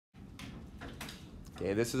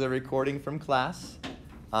Okay, this is a recording from class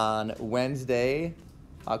on Wednesday,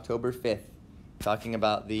 October 5th, talking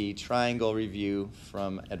about the triangle review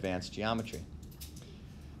from advanced geometry.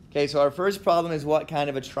 Okay, so our first problem is what kind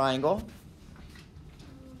of a triangle?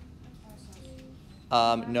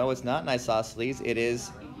 No, it's not an isosceles. It is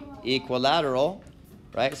equilateral,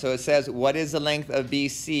 right? So it says, what is the length of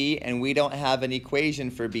BC? And we don't have an equation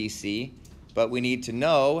for BC, but we need to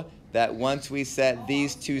know that once we set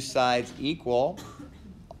these two sides equal,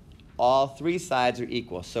 all three sides are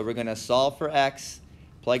equal. So we're going to solve for x,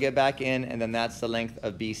 plug it back in, and then that's the length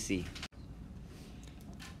of BC.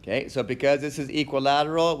 Okay, so because this is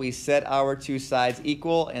equilateral, we set our two sides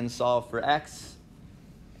equal and solve for x.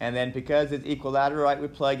 And then because it's equilateral, right, we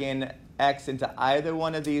plug in x into either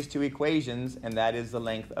one of these two equations, and that is the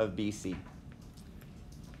length of BC.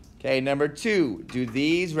 Okay, number 2, do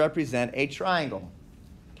these represent a triangle?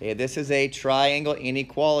 Okay, this is a triangle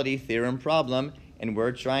inequality theorem problem, and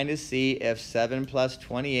we're trying to see if 7 plus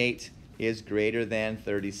 28 is greater than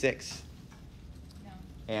 36. No.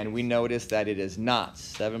 And we notice that it is not.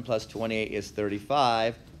 7 plus 28 is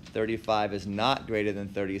 35. 35 is not greater than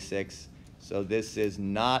 36. So this is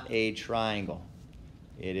not a triangle.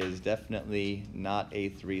 It is definitely not a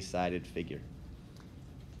three-sided figure.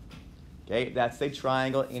 Okay, that's a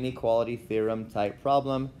triangle inequality theorem type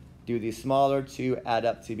problem. Do the smaller two add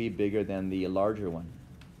up to be bigger than the larger one?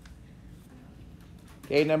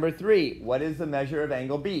 Okay, number 3, what is the measure of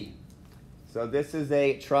angle B? So this is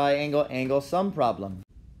a triangle angle sum problem.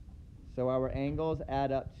 So our angles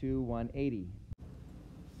add up to 180.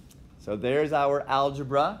 So there's our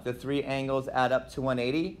algebra. The 3 angles add up to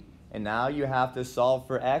 180. And now you have to solve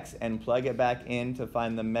for x and plug it back in to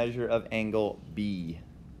find the measure of angle B.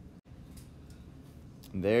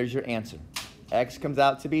 And there's your answer. X comes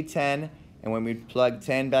out to be 10. And when we plug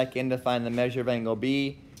 10 back in to find the measure of angle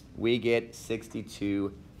B, we get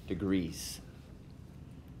 62 degrees.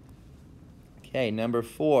 Okay, number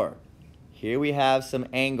 4. Here we have some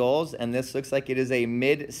angles, and this looks like it is a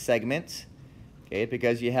mid-segment. Okay,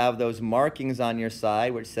 because you have those markings on your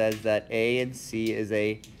side, which says that A and C is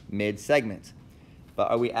a mid-segment.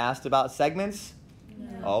 But are we asked about segments?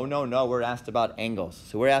 No. Oh, no, we're asked about angles.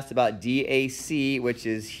 So we're asked about DAC, which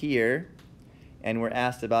is here, and we're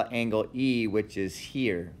asked about angle E, which is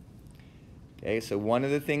here. Okay, so one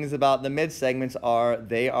of the things about the mid-segments are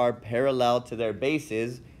they are parallel to their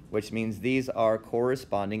bases, which means these are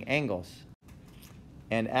corresponding angles.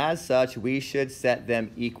 And as such, we should set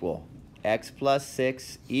them equal. X plus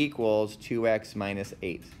 6 equals 2x minus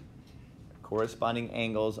 8. Corresponding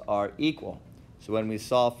angles are equal. So when we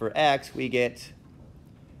solve for x, we get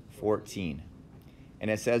 14.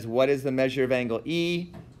 And it says, what is the measure of angle E?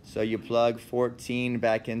 So you plug 14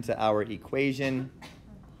 back into our equation.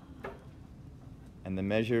 And the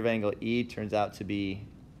measure of angle E turns out to be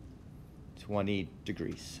 20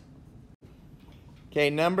 degrees.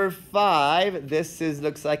 Okay, number 5, this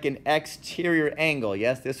looks like an exterior angle.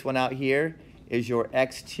 Yes, this one out here is your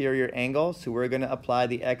exterior angle. So we're going to apply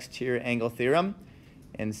the exterior angle theorem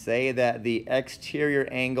and say that the exterior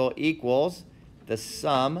angle equals the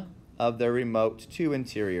sum of the remote two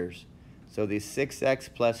interiors. So the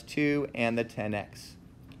 6x plus 2 and the 10x.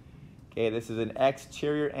 Okay, this is an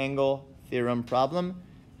exterior angle theorem problem.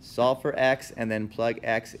 Solve for x and then plug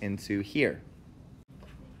x into here.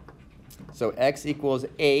 So x equals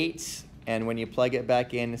 8, and when you plug it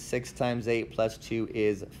back in, 6 times 8 plus 2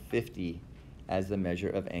 is 50 as the measure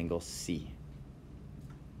of angle C.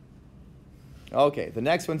 Okay, the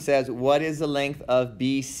next one says, what is the length of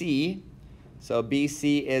BC? So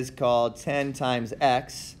BC is called 10 times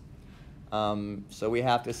x. So we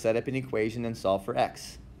have to set up an equation and solve for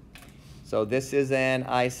x. So this is an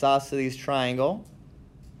isosceles triangle,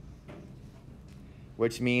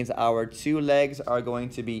 which means our two legs are going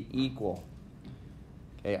to be equal.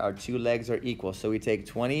 Okay, our two legs are equal. So we take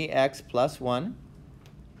 20x plus 1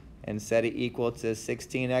 and set it equal to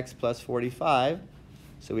 16x plus 45.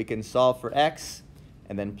 So we can solve for x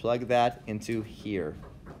and then plug that into here.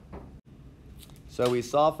 So we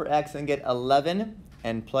solve for x and get 11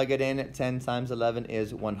 and plug it in. 10 times 11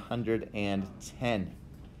 is 110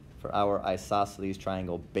 for our isosceles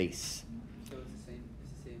triangle base. So it's the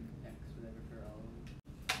same x whatever for all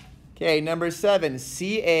of them. Okay, number 7,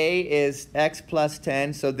 CA is x plus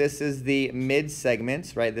 10, so this is the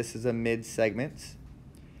mid-segment, right? This is a mid-segment.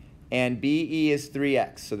 And BE is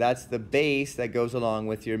 3x, so that's the base that goes along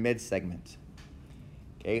with your mid-segment.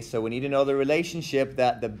 Okay, so we need to know the relationship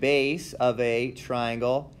that the base of a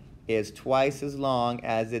triangle is twice as long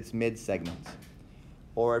as its mid-segment.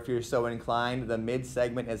 Or if you're so inclined, the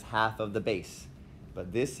mid-segment is half of the base.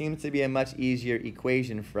 But this seems to be a much easier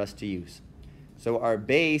equation for us to use. So our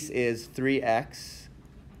base is 3x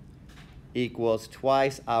equals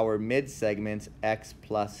twice our mid-segment, x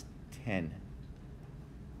plus 10.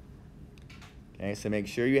 Okay, so make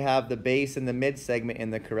sure you have the base and the mid-segment in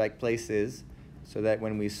the correct places so that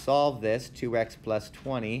when we solve this, 2x plus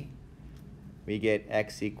 20, we get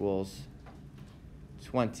x equals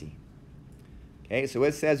 20. Okay, so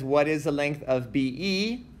it says what is the length of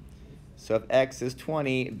BE? So if x is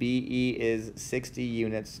 20, BE is 60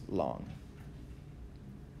 units long.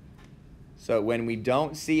 So when we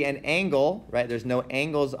don't see an angle, right, there's no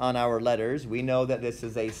angles on our letters, we know that this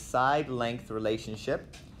is a side length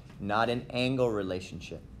relationship, not an angle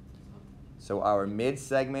relationship. So our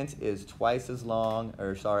mid-segment is twice as long,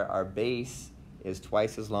 or sorry, our base is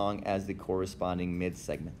twice as long as the corresponding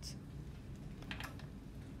mid-segment.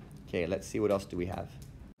 Okay, let's see what else do we have.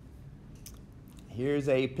 Here's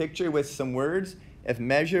a picture with some words. If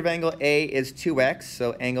measure of angle A is 2x,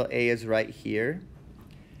 so angle A is right here,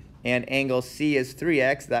 and angle C is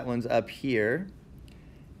 3x, that one's up here,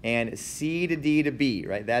 and C to D to B,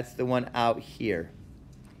 right, that's the one out here.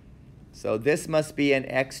 So this must be an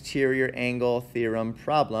exterior angle theorem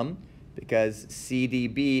problem because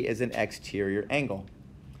CDB is an exterior angle.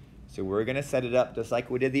 So we're going to set it up just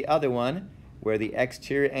like we did the other one, where the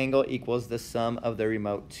exterior angle equals the sum of the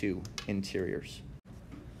remote two interiors.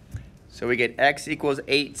 So we get x equals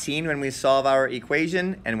 18 when we solve our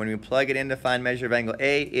equation, and when we plug it in to find measure of angle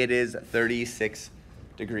A, it is 36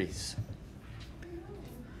 degrees.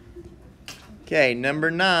 Okay,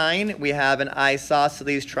 number 9, we have an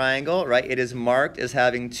isosceles triangle, right? It is marked as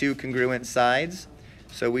having two congruent sides,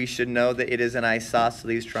 so we should know that it is an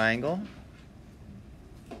isosceles triangle.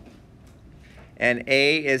 And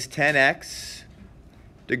A is 10x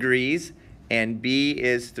degrees, and B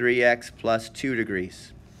is 3x plus 2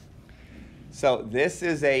 degrees. So this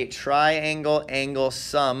is a triangle angle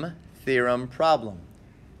sum theorem problem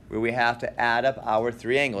where we have to add up our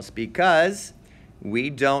three angles because we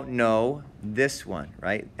don't know this one,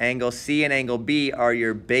 right? Angle C and angle B are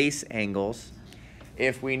your base angles.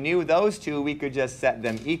 If we knew those two, we could just set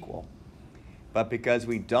them equal. But because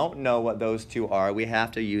we don't know what those two are, we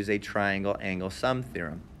have to use a triangle angle sum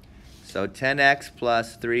theorem. So 10x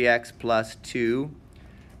plus 3x plus 2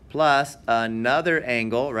 plus another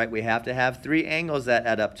angle, right? We have to have three angles that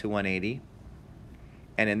add up to 180.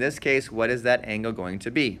 And in this case, what is that angle going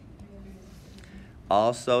to be?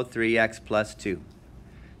 Also 3x plus 2.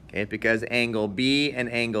 Okay, because angle B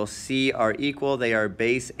and angle C are equal. They are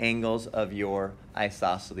base angles of your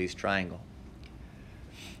isosceles triangle.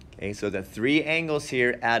 Okay, so the three angles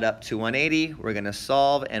here add up to 180. We're going to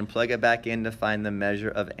solve and plug it back in to find the measure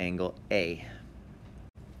of angle A.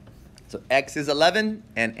 So x is 11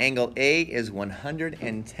 and angle A is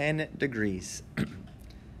 110 degrees.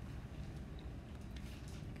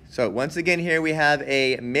 So once again here we have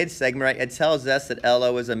a mid-segment, right? It tells us that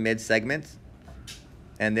LO is a mid-segment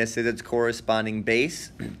and this is its corresponding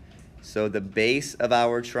base. So the base of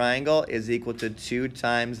our triangle is equal to 2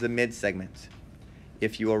 times the mid-segment.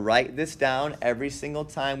 If you will write this down every single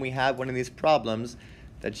time we have one of these problems,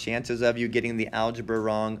 the chances of you getting the algebra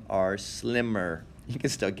wrong are slimmer. You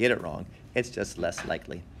can still get it wrong. It's just less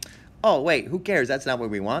likely. Oh, wait, who cares? That's not what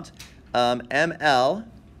we want. ML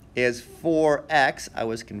is 4x. I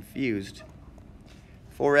was confused.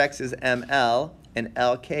 4x is ML, and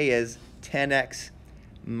LK is 10x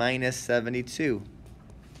minus 72.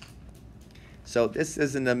 So this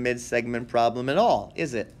isn't a mid-segment problem at all,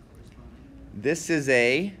 is it? This is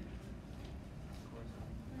a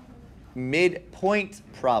midpoint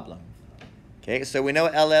problem. Okay, so we know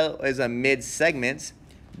LL is a mid-segment.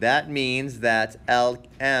 That means that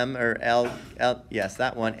LM or L, yes,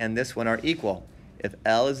 that one and this one are equal. If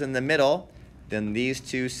L is in the middle, then these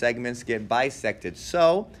two segments get bisected.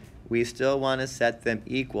 So we still want to set them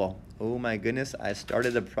equal. Oh my goodness, I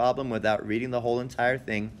started a problem without reading the whole entire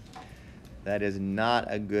thing. That is not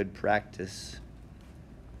a good practice.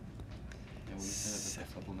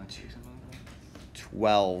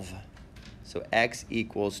 12. So x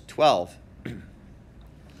equals 12.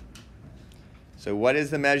 So what is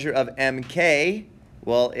the measure of MK?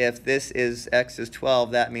 Well, if this is x is 12,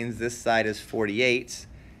 that means this side is 48.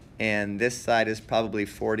 And this side is probably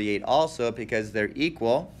 48 also because they're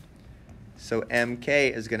equal. So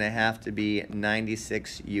MK is going to have to be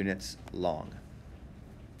 96 units long.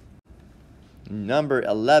 Number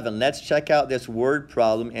 11, let's check out this word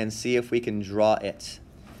problem and see if we can draw it.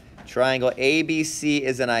 Triangle ABC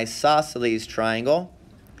is an isosceles triangle,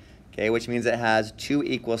 okay, which means it has two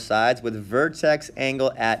equal sides with vertex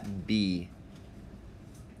angle at B.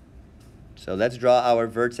 So let's draw our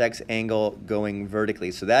vertex angle going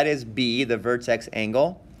vertically. So that is B, the vertex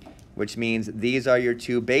angle, which means these are your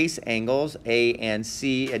two base angles, A and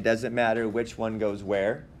C. It doesn't matter which one goes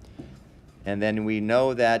where. And then we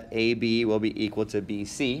know that AB will be equal to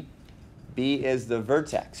BC. B is the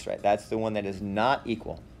vertex, right? That's the one that is not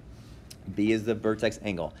equal. B is the vertex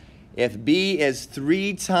angle. If B is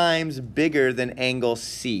 3 times bigger than angle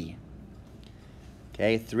C,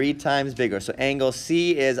 okay, 3 times bigger. So angle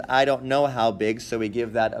C is, I don't know how big, so we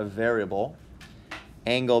give that a variable.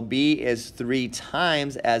 Angle B is 3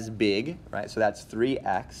 times as big, right? So that's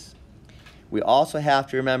 3x. We also have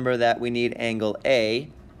to remember that we need angle A,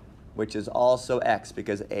 which is also x,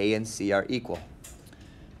 because A and C are equal.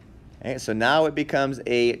 Okay, so now it becomes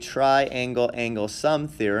a triangle angle sum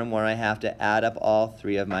theorem where I have to add up all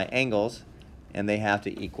 3 of my angles, and they have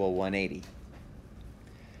to equal 180.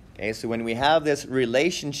 Okay, so when we have this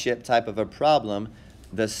relationship type of a problem,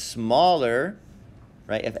 the smaller,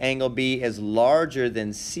 right, if angle B is larger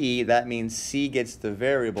than C, that means C gets the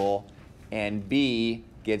variable and B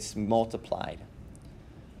gets multiplied.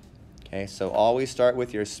 Okay, so always start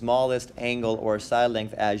with your smallest angle or side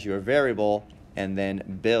length as your variable and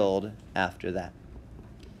then build after that.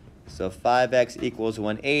 So 5x equals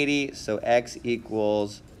 180, so x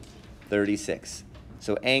equals 36.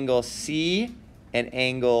 So angle C and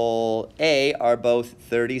angle A are both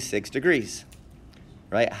 36 degrees,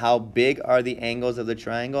 right? How big are the angles of the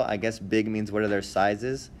triangle? I guess big means what are their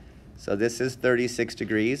sizes. So this is 36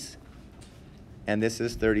 degrees, and this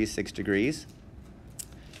is 36 degrees.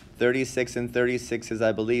 36 and 36 is,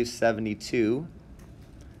 I believe, 72.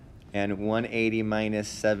 And 180 minus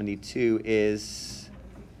 72 is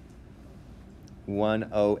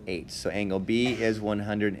 108. So angle B is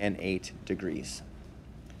 108 degrees.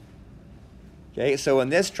 Okay, so in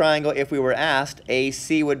this triangle, if we were asked,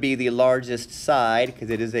 AC would be the largest side because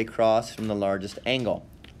it is across from the largest angle.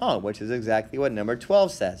 Oh, which is exactly what number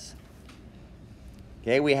 12 says.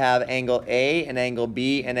 Okay, we have angle A and angle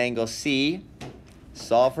B and angle C.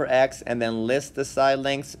 Solve for x and then list the side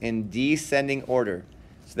lengths in descending order.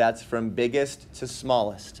 So that's from biggest to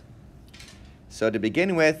smallest. So to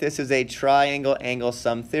begin with, this is a triangle angle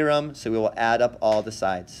sum theorem, so we will add up all the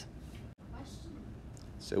sides.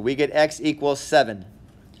 So we get x equals 7.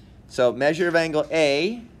 So measure of angle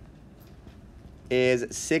A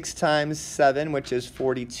is 6 times 7, which is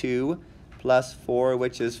 42, plus 4,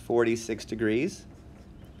 which is 46 degrees.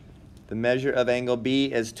 The measure of angle B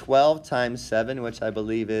is 12 times 7, which I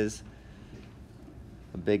believe is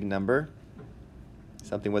a big number.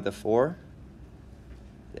 Something with a 4.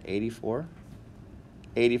 84.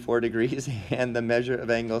 84 degrees. And the measure of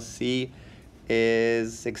angle C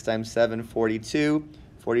is 6 times 7, 42.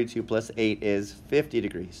 42 plus 8 is 50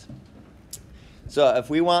 degrees. So if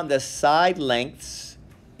we want the side lengths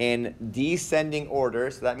in descending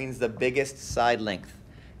order, so that means the biggest side length.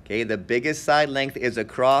 Okay, the biggest side length is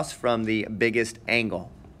across from the biggest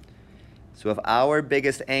angle. So if our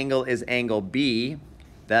biggest angle is angle B,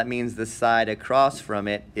 that means the side across from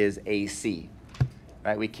it is AC.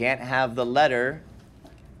 Right? We can't have the letter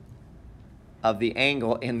of the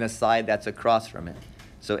angle in the side that's across from it.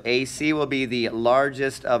 So AC will be the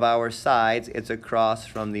largest of our sides. It's across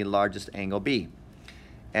from the largest angle B.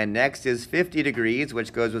 And next is 50 degrees,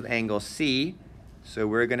 which goes with angle C. So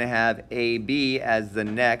we're going to have AB as the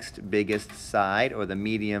next biggest side, or the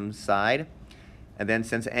medium side. And then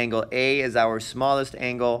since angle A is our smallest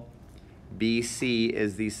angle, BC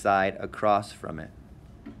is the side across from it.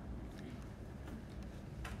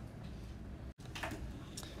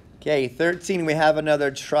 Okay, 13, we have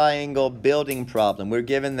another triangle building problem. We're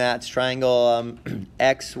given that triangle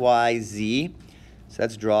XYZ. So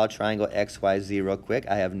let's draw a triangle XYZ real quick.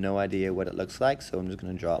 I have no idea what it looks like, so I'm just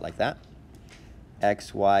going to draw it like that.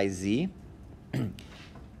 XYZ.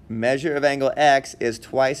 Measure of angle X is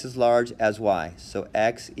twice as large as Y. So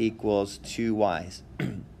X equals 2Ys.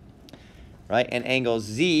 Right? And angle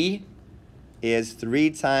Z is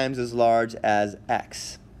 3 times as large as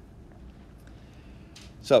X.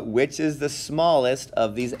 So which is the smallest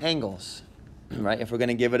of these angles? Right? If we're going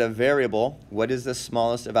to give it a variable, what is the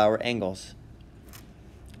smallest of our angles?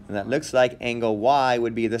 And that looks like angle Y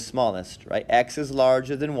would be the smallest, right? X is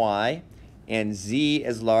larger than Y, and Z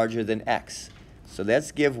is larger than X. So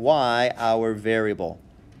let's give Y our variable.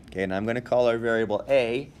 Okay, and I'm going to call our variable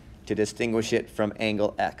A to distinguish it from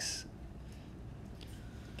angle X.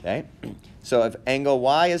 Okay, so if angle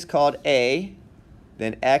Y is called A,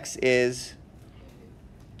 then X is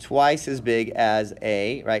twice as big as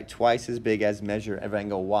A, right? Twice as big as measure of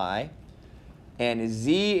angle Y. And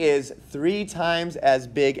Z is 3 times as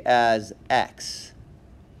big as X.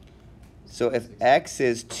 So if X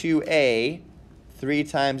is 2A, 3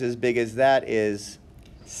 times as big as that is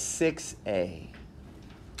 6A.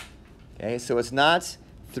 Okay, so it's not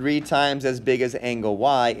 3 times as big as angle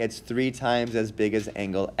y, it's 3 times as big as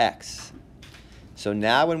angle x. So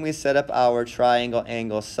now when we set up our triangle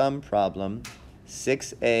angle sum problem,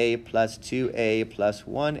 6a plus 2a plus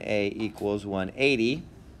 1a equals 180.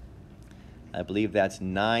 I believe that's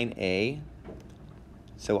 9a.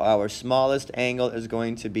 So our smallest angle is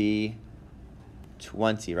going to be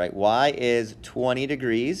 20, right? Y is 20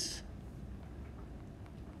 degrees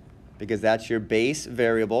because that's your base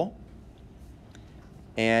variable.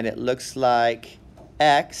 And it looks like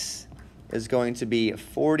x is going to be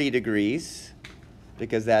 40 degrees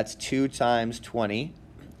because that's 2 times 20.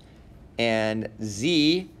 And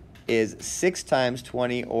z is 6 times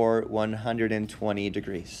 20 or 120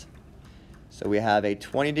 degrees. So we have a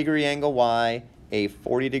 20-degree angle y, a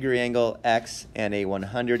 40-degree angle x, and a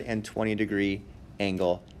 120-degree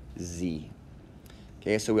angle z.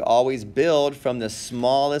 Okay, so we always build from the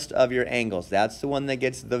smallest of your angles. That's the one that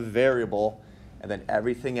gets the variable, and then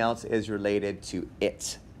everything else is related to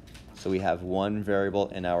it. So we have one variable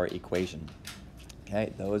in our equation.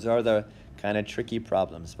 Okay, those are the kind of tricky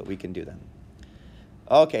problems, but we can do them.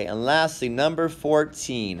 Okay, and lastly, number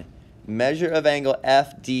 14. Measure of angle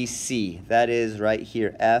FDC. That is right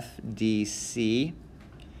here. FDC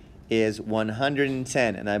is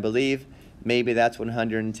 110, and I believe maybe that's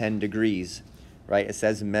 110 degrees, right? It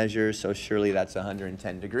says measure, so surely that's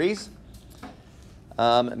 110 degrees.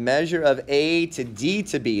 Measure of A to D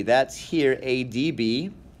to B. That's here,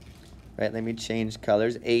 ADB. Right, let me change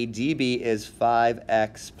colors. ADB is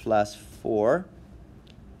 5x plus 4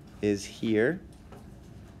 is here.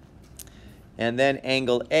 And then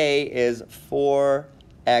angle A is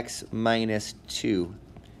 4x minus 2.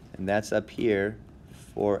 And that's up here,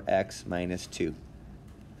 4x minus 2.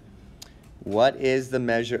 What is the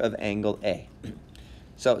measure of angle A?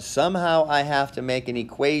 So somehow I have to make an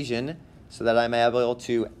equation so that I'm able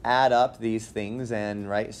to add up these things and,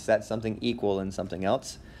 right, set something equal in something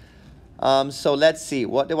else. So let's see,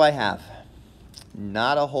 what do I have?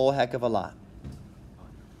 Not a whole heck of a lot.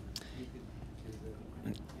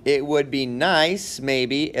 It would be nice,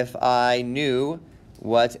 maybe, if I knew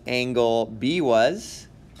what angle B was,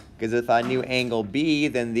 because if I knew angle B,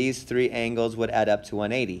 then these 3 angles would add up to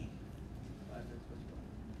 180.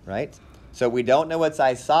 Right? So we don't know what's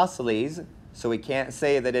isosceles, so we can't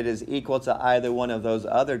say that it is equal to either one of those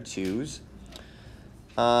other 2's.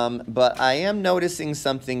 But I am noticing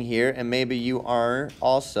something here, and maybe you are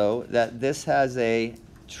also, that this has a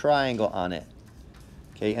triangle on it.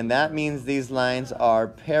 Okay, and that means these lines are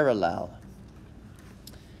parallel.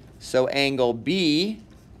 So angle B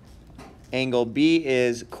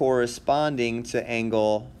is corresponding to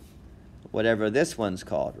angle whatever this one's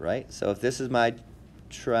called, right? So if this is my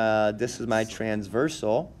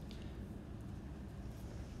transversal,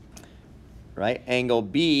 right? Angle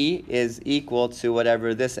B is equal to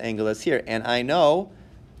whatever this angle is here. And I know,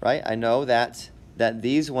 right? I know that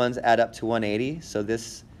these ones add up to 180. So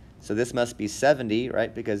this must be 70,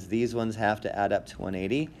 right? Because these ones have to add up to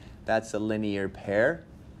 180. That's a linear pair.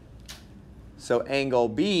 So angle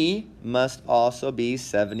B must also be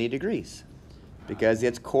 70 degrees because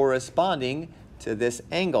it's corresponding to this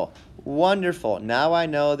angle. Wonderful. Now I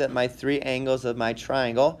know that my 3 angles of my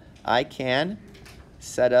triangle, I can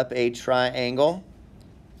set up a triangle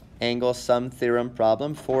angle sum theorem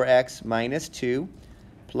problem. 4x minus 2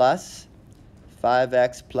 plus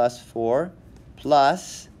 5x plus 4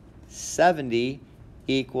 plus 70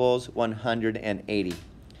 equals 180.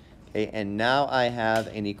 Okay, and now I have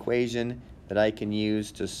an equation that I can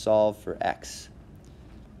use to solve for x.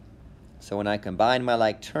 So when I combine my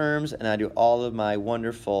like terms and I do all of my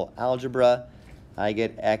wonderful algebra, I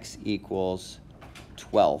get x equals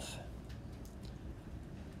 12.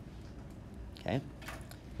 Okay,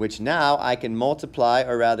 which now I can multiply,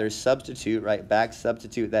 or rather substitute, right, back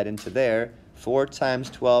substitute that into there. 4 times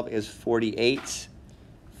 12 is 48.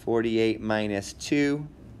 48 minus 2,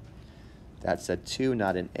 that's a 2,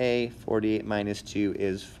 not an A. 48 minus 2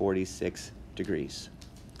 is 46 degrees.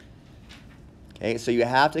 Okay, so you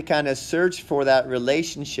have to kind of search for that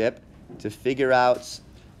relationship to figure out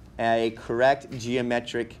a correct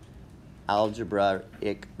geometric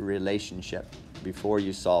algebraic relationship before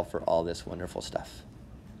you solve for all this wonderful stuff.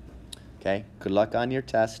 Okay, good luck on your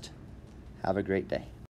test. Have a great day.